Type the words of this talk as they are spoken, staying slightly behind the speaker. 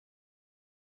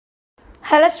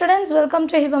Hello students, welcome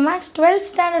to Hiba Max 12th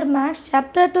standard Max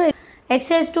chapter 2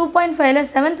 exercise 2.5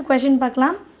 7th question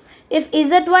பார்க்கலாம். If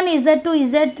z1 z2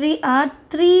 z3 are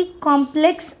three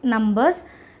complex numbers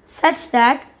such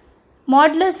that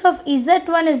modulus of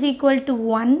z1 is equal to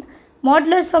 1,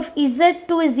 modulus of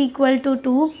z2 is equal to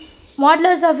 2,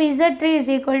 modulus of z3 is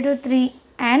equal to 3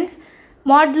 and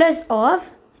modulus of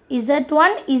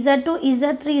z1 z2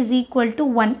 z3 is equal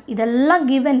to 1 இதெல்லாம்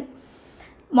given.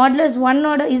 Modulus 1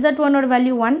 oda z1 oda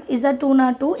value 1, z2 na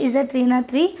 2, z3 na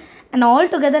 3 and all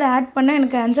together add பண்ணா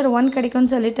எனக்கு answer 1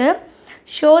 கிடைக்கும்னு சொல்லிட்டு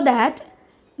show that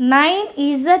 9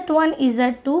 z1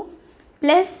 z2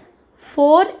 plus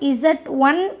 4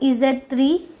 z1 z3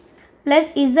 plus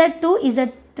z2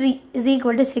 z3 is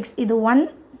equal to 6 இது 1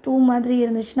 2 மாதிரி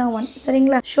இருந்துச்சுனா 1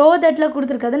 சரிங்களா show thatல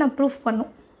கொடுத்திருக்கிறது நான் proof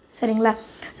பண்ணும் சரிங்களா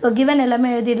so given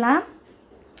எல்லாமே எழுதிடலாம்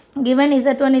given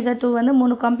z1 z2 வந்து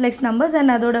மூணு complex numbers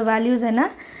and அதோட values என்ன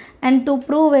and to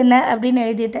prove என்ன அப்படினு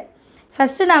எழுதிட்டேன்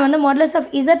first நான் வந்து modulus of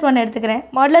z1 எடுத்துக்கிறேன்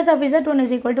modulus of z1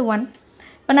 is equal to 1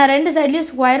 இப்போ நான் ரெண்டு சைடுலயும்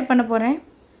ஸ்கொயர் பண்ண போறேன்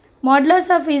modulus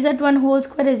of z1 whole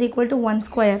square is equal to 1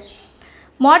 square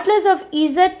modulus of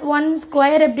z1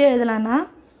 square எப்படி எழுதலாம்னா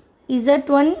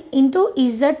z1 into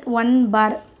z1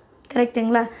 bar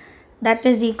கரெக்ட்டுங்களா that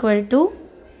is equal to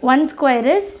 1 square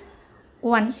is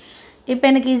 1 இப்போ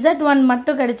எனக்கு z1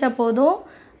 மட்டும் கிடைச்சா போதும்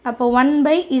அப்போ 1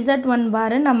 by z1 bar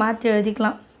நான் மாத்தி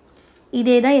எழுதிக்கலாம்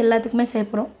இதே தான் எல்லாத்துக்குமே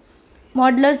சேர்ப்போம்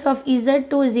modulus of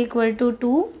z2 is equal to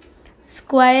 2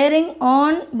 squaring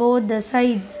on both the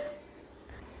sides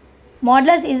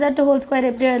modulus z2 whole square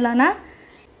எப்படி எழுதலாம்னா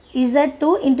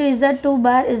z2 into z2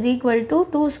 bar is equal to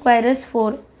 2 square is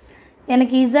 4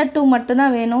 எனக்கு z2 மட்டும்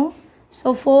தான் வேணும் so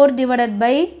 4 divided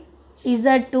by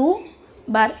z2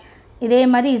 bar இதே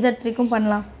மாதிரி z3 க்கும்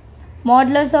பண்ணலாம்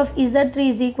modulus of z3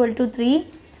 is equal to 3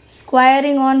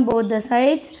 squaring on both the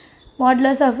sides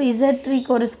modulus of z3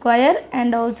 core square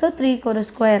and also 3 core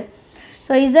square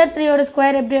so z3 oda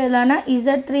square எப்படி எழுதலாம்னா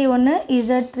z3 ஒன்னு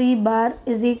z3 bar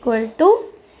is equal to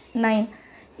 9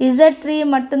 z3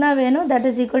 மட்டும் தான் வேணும் that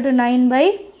is equal to 9 by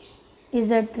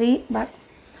z3 bar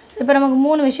இப்போ நமக்கு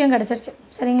மூணு விஷயம் கிடைச்சிருச்சு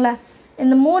சரிங்களா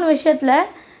இந்த மூணு விஷயத்துல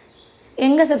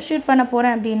எங்க சப்ஸ்டிட்யூட் பண்ண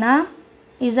போறேன் அப்படினா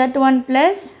z1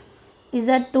 plus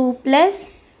z2 plus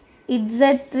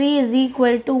z3 is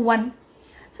equal to 1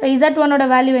 so z1 oda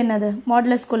value என்னது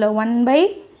modulus குள்ள 1 by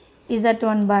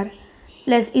z1 bar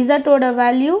plus z2 oda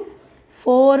value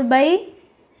 4 by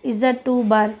z2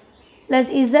 bar plus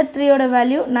z3 oda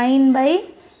value 9 by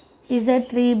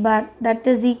z3 bar that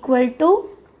is equal to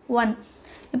 1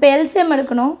 இப்போ LCM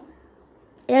எடுக்கணும்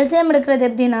LCM எடுக்கிறது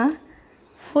எப்படினா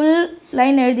full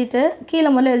line எழுதிட்டு கீழ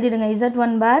முதல்ல எழுதிடுங்க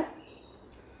z1 bar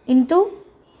into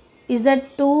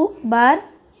z2 bar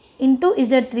into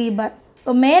z3 bar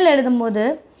இப்போ மேல எழுதும்போது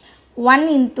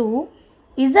 1 into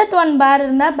z1 bar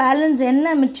இருந்தா பேலன்ஸ்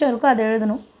என்ன மிச்சம் இருக்கோ அதை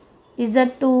எழுதணும்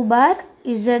z2 bar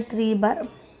z3 bar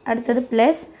அடுத்து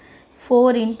பிளஸ்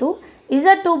 4 into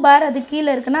z2 bar அது கீழ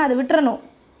இருக்குனா அது விட்டுறணும்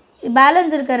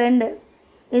பேலன்ஸ் இருக்க ரெண்டு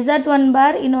z1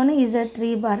 bar இன்னொன்னு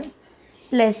z3 bar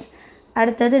பிளஸ்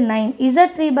அடுத்து 9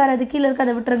 z3 bar அது கீழ இருக்க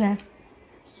அதை விட்டுருங்க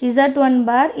z1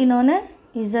 bar இன்னொன்னு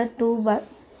z2 bar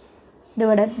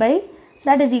divided by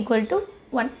that is equal to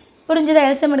 1 புரிஞ்சதா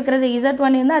LCM எடுக்கிறது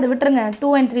z1 இருந்தா அது விட்டுருங்க 2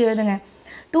 and 3 எழுதுங்க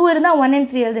 2 இருந்தா 1 and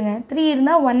 3 எழுதுங்க 3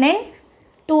 இருந்தா 1 and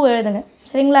 2 எழுதுங்க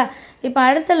சரிங்களா இப்போ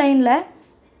அடுத்த லைன்ல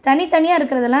தனித்தனியா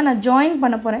இருக்குறதெல்லாம் நான் ஜாயின்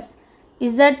பண்ண போறேன்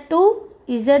z2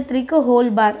 z3 க்கு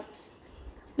ஹோல் பார்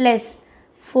plus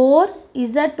 4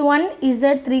 z1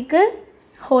 z3 க்கு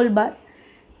ஹோல் பார்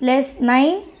plus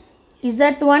 9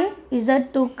 z1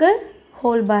 z2 க்கு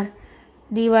whole bar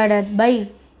divided by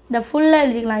the full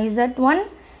எழுதிக்கலாம் z1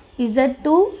 z2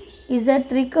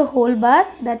 z3 க்கு whole bar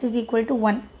that is equal to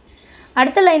 1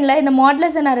 அடுத்த லைன்ல இந்த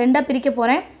modulus நான் ரெண்டா பிரிக்க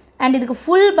போறேன் and இதுக்கு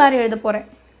full bar எழுத போறேன்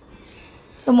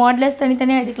so modulus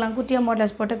தனித்தனியா எழுதிக்கலாம் குட்டியா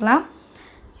modulus போட்டுக்கலாம்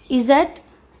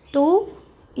z2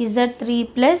 z3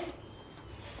 plus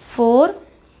 4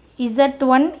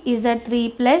 z1 z3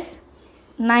 plus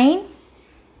 9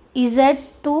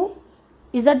 z2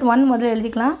 z1 முதல்ல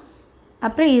எழுதிக்கலாம்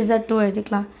அப்புறம் z2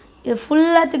 எழுதிக்கலாம் இது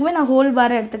ஃபுல்லாத்துக்குமே நான் ஹோல்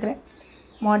பார் எடுத்துக்கிறேன்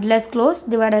modulus close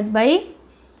divided by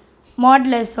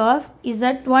modulus of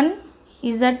z1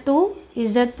 z2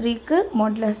 z3 க்கு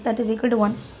modulus that is equal to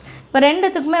 1 இப்போ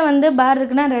ரெண்டுத்துக்குமே வந்து பார்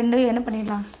இருக்குனா ரெண்டு என்ன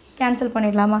பண்ணிடலாம் கேன்சல்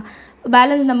பண்ணிடலாமா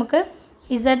பேலன்ஸ் நமக்கு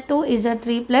z2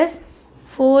 z3 plus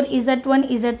 4 z1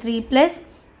 z3 plus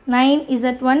 9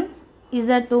 z1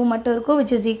 z2 மட்டும் இருக்கும்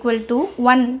which is equal to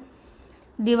 1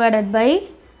 divided by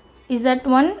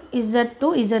z1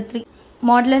 z2 z3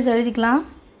 modulus எழுதிக்கலாம்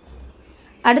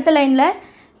அடுத்த லைன்ல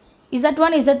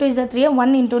z1 z2 z3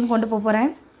 1 into ன்னு கொண்டு போறேன்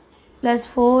plus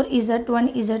 4 z1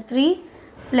 z3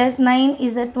 plus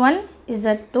 9z1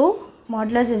 z2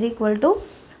 modulus is equal to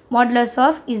modulus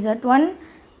of z1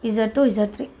 z2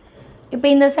 z3. இப்போ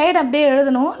இந்த சைடு அப்படியே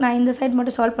எழுதணும். நான் இந்த சைடு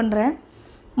மட்டும் சால்வ் பண்ணுறேன்.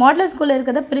 மாடுலஸ்குள்ளே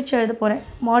இருக்கிறத பிரித்து எழுத போகிறேன்.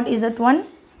 mod z1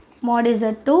 mod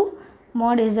z2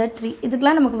 mod z3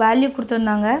 இதுக்கெலாம் நமக்கு வேல்யூ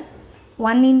கொடுத்துருந்தாங்க.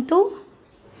 1 into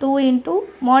 2 into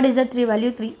mod z3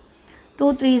 value 3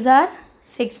 2 3s are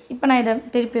 6. இப்போ நான் இதை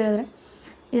திருப்பி எழுதுறேன்.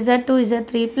 z2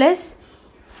 z3 plus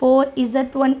 4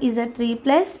 z1 z3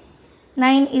 plus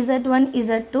 9 z1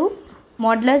 z2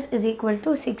 modulus is equal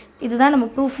to 6. இதுதான் நம்ம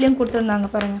ப்ரூஃப்லேயும் கொடுத்துருந்தாங்க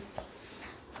பாருங்கள்.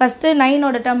 ஃபஸ்ட்டு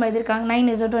 9ஓட டேர்ம் எழுதியிருக்காங்க.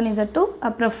 9 z1 z2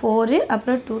 அப்புறம் 4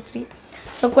 அப்புறம் 2 3.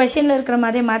 ஸோ கொஷினில் இருக்கிற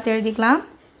மாதிரி மாற்றி எழுதிக்கலாம்.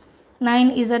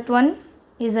 9 z1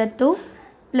 z2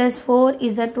 plus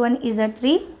 4 z1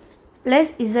 z3 plus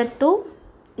z2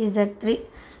 z3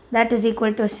 that is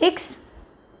equal to 6.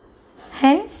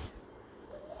 Hence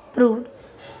proved.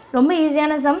 ரொம்ப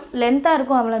ஈஸியான சம், லென்த்தாக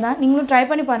இருக்கும், அவ்வளோதான். நீங்களும் ட்ரை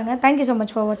பண்ணி பாருங்கள். தேங்க்யூ ஸோ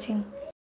மச் ஃபார் வாட்சிங்.